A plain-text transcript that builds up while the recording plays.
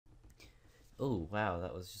Oh, wow,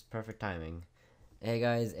 that was just perfect timing. Hey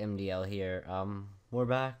guys, MDL here. We're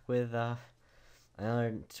back with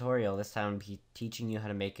another tutorial. This time I'm teaching you how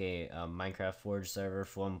to make a Minecraft Forge server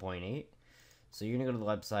for 1.8. So you're gonna go to the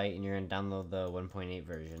website and you're gonna download the 1.8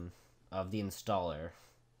 version of the installer.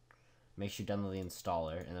 Make sure you download the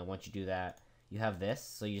installer, and then once you do that, you have this.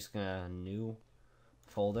 So you're just gonna new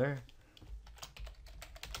folder,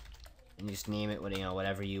 and you just name it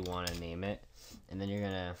whatever you want to name it, and then you're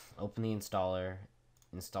gonna open the installer,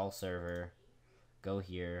 install server. Go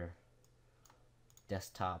here,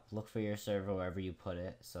 desktop, look for your server wherever you put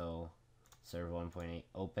it. So server 1.8,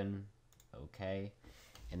 open, okay,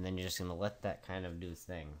 and then you're just gonna let that kind of do its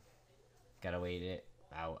thing. Gotta wait it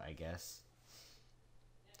out, I guess.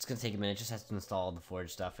 It's gonna take a minute, it just has to install the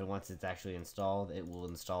Forge stuff, and once it's actually installed, it will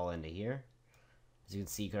install into here. As you can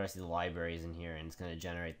see, you can already see the libraries in here, and it's gonna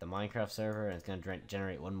generate the Minecraft server, and it's gonna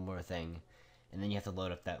generate one more thing, and then you have to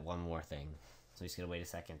load up that one more thing. So you just gotta wait a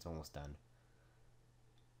second, it's almost done.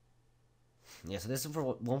 Yeah, so this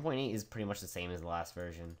for 1.8 is pretty much the same as the last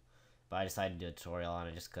version, but I decided to do a tutorial on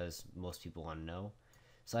it just because most people want to know.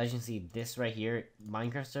 So as you can see, this right here,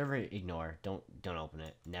 Minecraft server, ignore. Don't open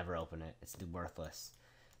it. Never open it. It's worthless.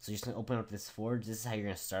 So you're just gonna open up this Forge. This is how you're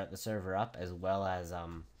gonna start the server up, as well as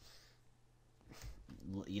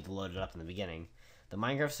you have to load it up in the beginning. The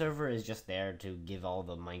Minecraft server is just there to give all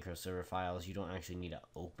the Minecraft server files. You don't actually need to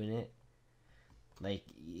open it. Like,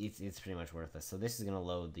 it's pretty much worthless. So this is going to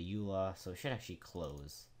load the EULA, so it should actually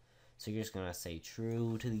close. So you're just going to say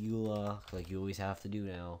true to the EULA, like you always have to do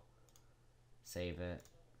now. Save it.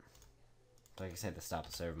 So like I said, to stop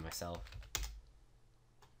the server myself.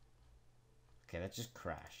 Okay, that just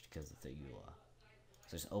crashed because it's a EULA.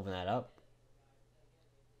 So just open that up.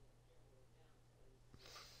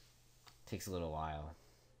 Takes a little while.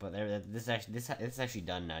 But this is actually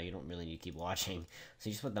done now. You don't really need to keep watching. So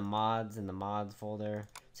you just put the mods in the mods folder.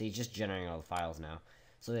 So you're just generating all the files now.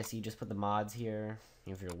 So you just put the mods here.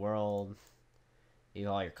 You have your world. You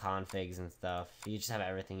have all your configs and stuff. You just have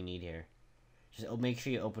everything you need here. Just make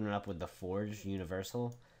sure you open it up with the Forge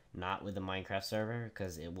Universal, not with the Minecraft server,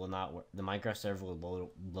 because it will not work. The Minecraft server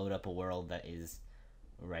will load up a world that is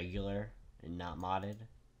regular and not modded.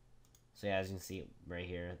 So yeah, as you can see right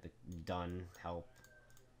here, the done help.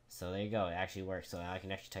 So there you go, it actually works. So now I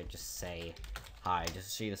can actually type just say hi, just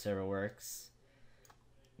to show you the server works.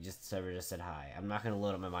 The server just said hi. I'm not going to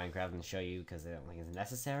load up my Minecraft and show you because I don't think it's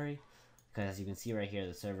necessary. Because as you can see right here,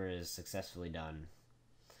 the server is successfully done.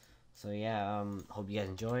 So yeah, hope you guys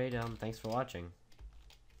enjoyed. Thanks for watching.